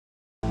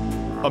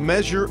A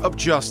measure of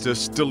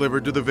justice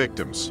delivered to the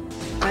victims.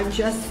 I've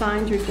just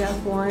signed your death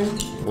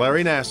warrant.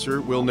 Larry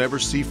Nassar will never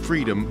see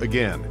freedom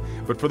again.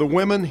 But for the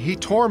women he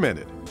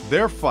tormented,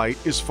 their fight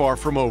is far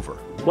from over.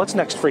 What's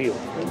next for you?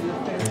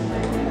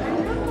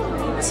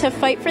 To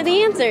fight for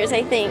the answers,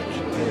 I think.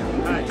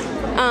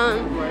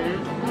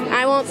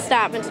 I won't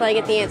stop until I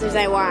get the answers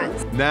I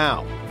want.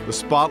 Now, the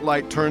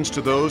spotlight turns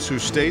to those who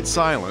stayed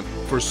silent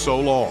for so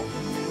long.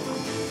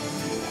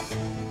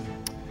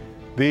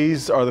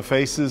 These are the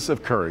faces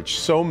of courage,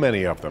 so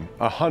many of them,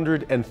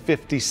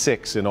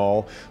 156 in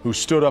all, who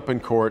stood up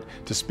in court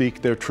to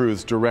speak their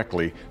truths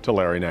directly to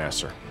Larry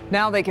Nassar.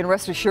 Now they can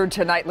rest assured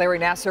tonight Larry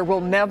Nassar will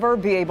never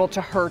be able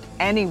to hurt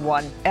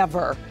anyone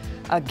ever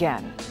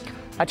again.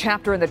 A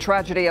chapter in the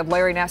tragedy of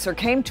Larry Nassar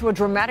came to a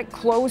dramatic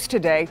close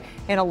today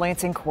in a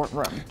Lansing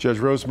courtroom. Judge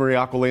Rosemary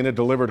Aquilina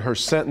delivered her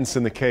sentence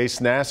in the case.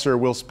 Nassar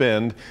will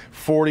spend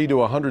 40 to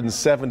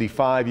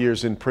 175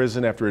 years in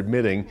prison after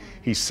admitting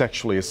he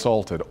sexually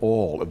assaulted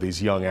all of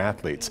these young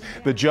athletes.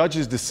 The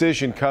judge's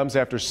decision comes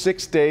after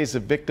 6 days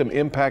of victim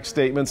impact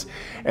statements,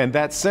 and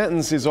that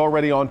sentence is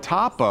already on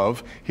top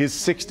of his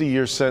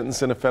 60-year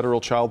sentence in a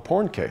federal child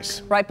porn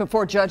case. Right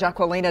before Judge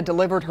Aquilina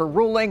delivered her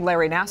ruling,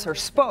 Larry Nassar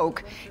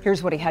spoke.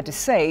 Here's what he had to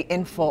say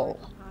in full.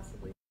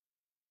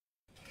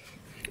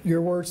 Your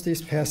words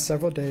these past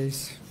several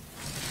days,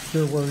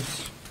 your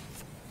words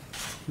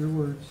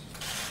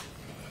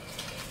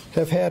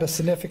have had a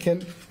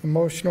significant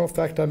emotional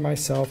effect on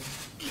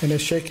myself and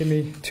has shaken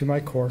me to my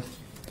core.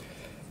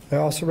 I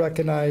also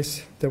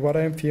recognize that what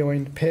I am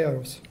feeling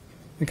pales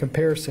in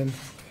comparison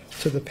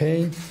to the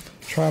pain,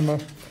 trauma,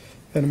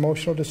 and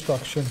emotional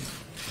destruction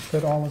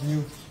that all of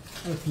you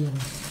are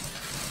feeling.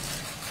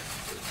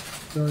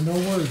 There are no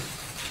words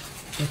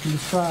that can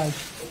describe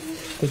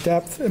the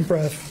depth and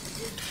breadth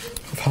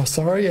of how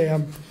sorry I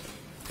am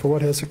for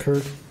what has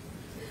occurred.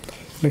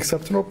 An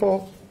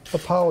acceptable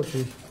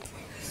apology.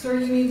 Sir,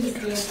 you need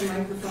to stay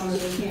at the microphone.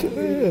 They can't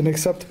hear you. An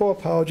acceptable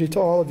apology to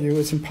all of you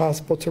is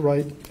impossible to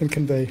write and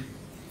convey.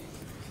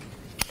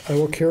 I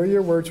will carry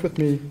your words with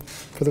me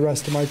for the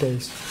rest of my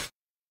days.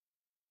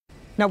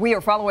 Now, we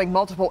are following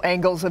multiple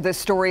angles of this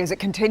story as it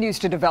continues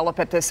to develop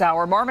at this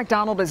hour. Mar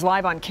McDonald is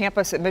live on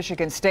campus at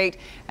Michigan State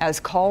as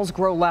calls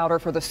grow louder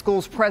for the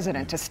school's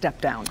president to step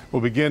down.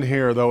 We'll begin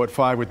here, though, at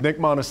 5 with Nick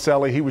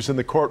Monticelli. He was in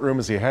the courtroom,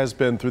 as he has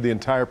been through the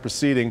entire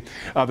proceeding.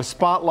 The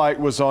spotlight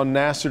was on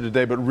Nassar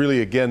today, but really,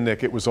 again,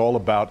 Nick, it was all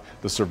about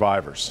the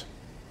survivors.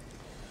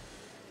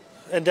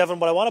 And Devin,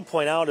 what I want to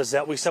point out is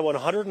that we said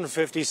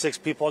 156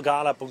 people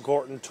got up in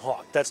court and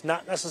talked. That's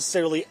not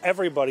necessarily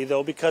everybody,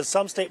 though, because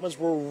some statements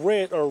were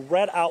read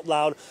out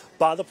loud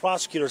by the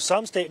prosecutor.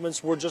 Some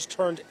statements were just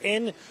turned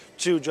in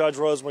to Judge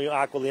Rosemary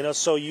Aquilina.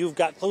 So you've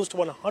got close to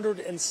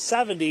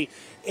 170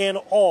 in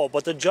all.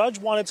 But the judge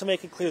wanted to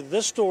make it clear that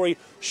this story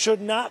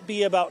should not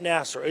be about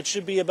Nassar. It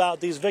should be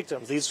about these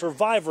victims, these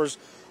survivors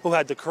who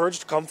had the courage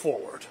to come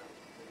forward.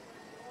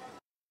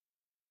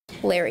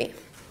 Larry,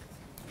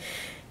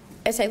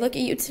 as I look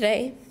at you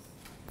today,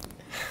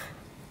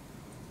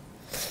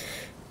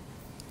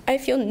 I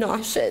feel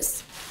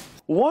nauseous.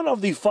 One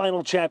of the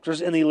final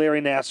chapters in the Larry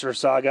Nassar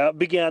saga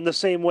began the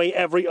same way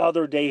every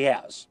other day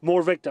has.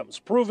 More victims,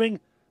 proving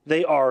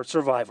they are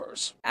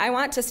survivors. I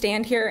want to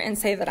stand here and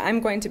say that I'm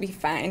going to be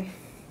fine.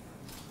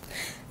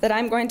 That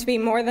I'm going to be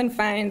more than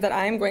fine, that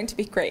I'm going to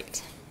be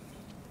great.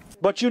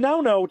 But you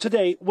now know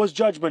today was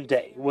Judgment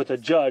Day, with a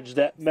judge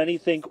that many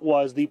think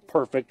was the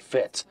perfect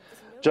fit.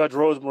 Judge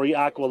Rosemary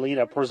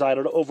Aquilina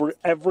presided over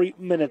every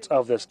minute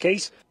of this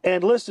case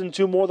and listened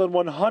to more than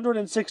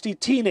 160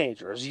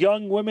 teenagers,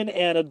 young women,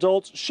 and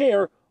adults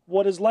share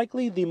what is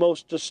likely the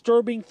most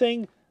disturbing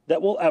thing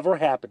that will ever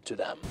happen to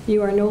them.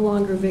 You are no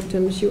longer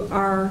victims. You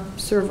are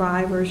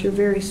survivors. You're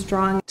very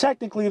strong.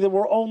 Technically, there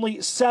were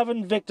only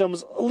 7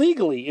 victims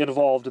legally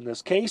involved in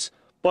this case,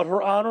 but Her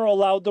Honor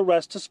allowed the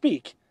rest to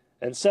speak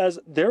and says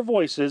their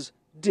voices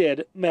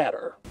did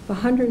matter.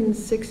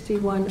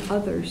 161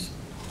 others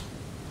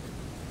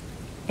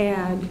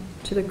add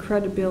to the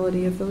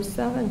credibility of those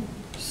 7.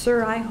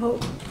 Sir, I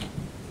hope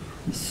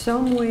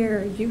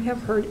somewhere you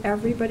have heard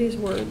everybody's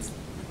words,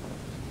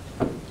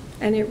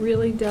 and it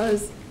really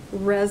does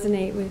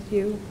resonate with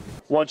you.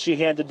 Once she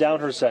handed down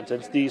her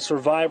sentence, the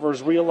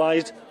survivors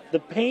realized the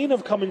pain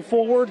of coming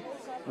forward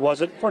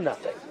wasn't for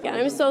nothing. Yeah,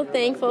 I'm so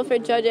thankful for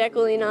Judge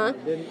Aquilina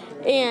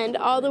and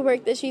all the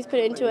work that she's put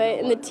into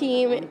it and the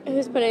team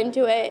who's put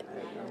into it.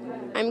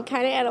 I'm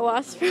kind of at a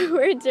loss for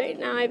words right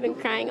now. I've been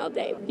crying all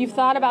day. You've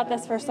thought about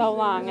this for so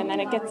long, and then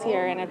it gets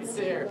here, and it's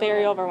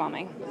very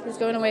overwhelming. He's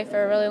going away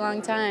for a really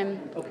long time.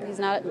 He's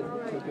not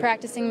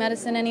practicing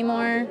medicine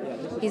anymore.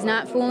 He's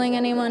not fooling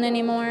anyone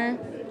anymore.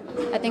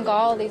 I think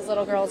all these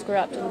little girls grew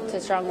up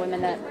to strong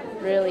women that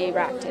really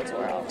rocked his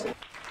world.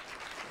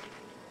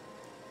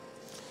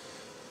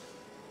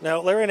 Now,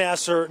 Larry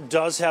Nassar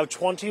does have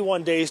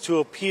 21 days to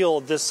appeal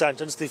this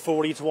sentence, the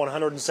 40 to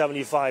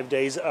 175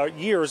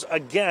 years,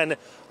 again,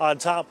 on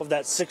top of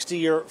that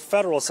 60-year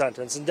federal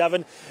sentence. And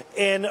Devin,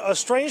 in a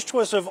strange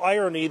twist of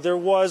irony, there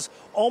was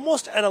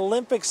almost an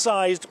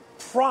Olympic-sized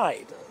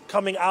pride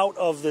coming out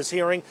of this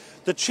hearing,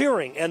 the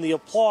cheering and the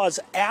applause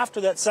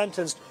after that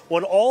sentence,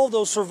 when all of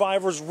those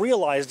survivors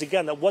realized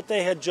again that what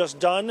they had just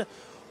done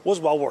was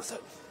well worth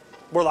it.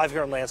 We're live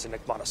here in Lansing.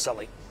 Nick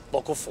Monticelli,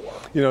 Local 4.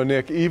 You know,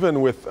 Nick,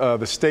 even with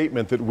the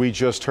statement that we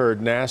just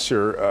heard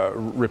Nassar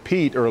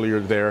repeat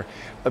earlier there,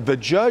 the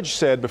judge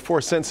said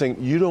before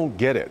sentencing, you don't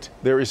get it.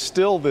 There is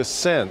still this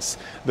sense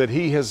that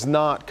he has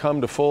not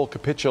come to full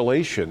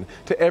capitulation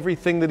to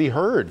everything that he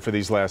heard for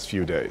these last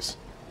few days.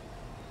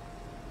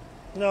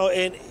 No,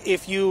 and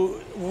if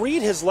you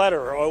read his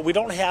letter, we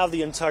don't have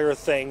the entire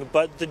thing,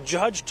 but the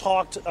judge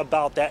talked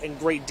about that in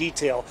great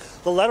detail.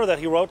 The letter that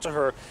he wrote to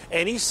her,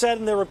 and he said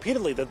in there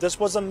repeatedly that this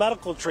was a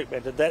medical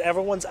treatment, that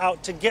everyone's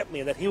out to get me,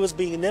 and that he was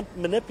being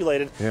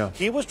manipulated. Yeah.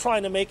 He was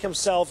trying to make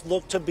himself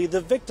look to be the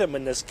victim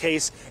in this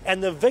case,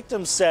 and the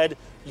victim said,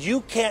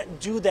 you can't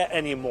do that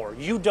anymore.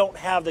 You don't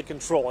have the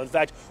control. In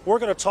fact, we're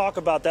going to talk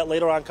about that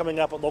later on coming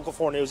up at Local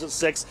 4 News at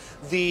 6.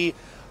 The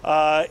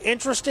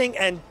interesting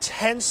and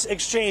tense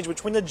exchange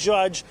between the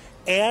judge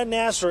and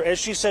Nassar as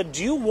she said,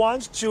 do you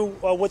want to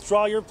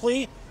withdraw your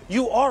plea?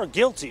 You are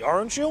guilty,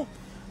 aren't you?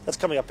 That's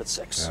coming up at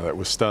 6. Yeah, that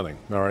was stunning.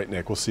 All right,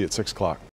 Nick, we'll see you at 6 o'clock.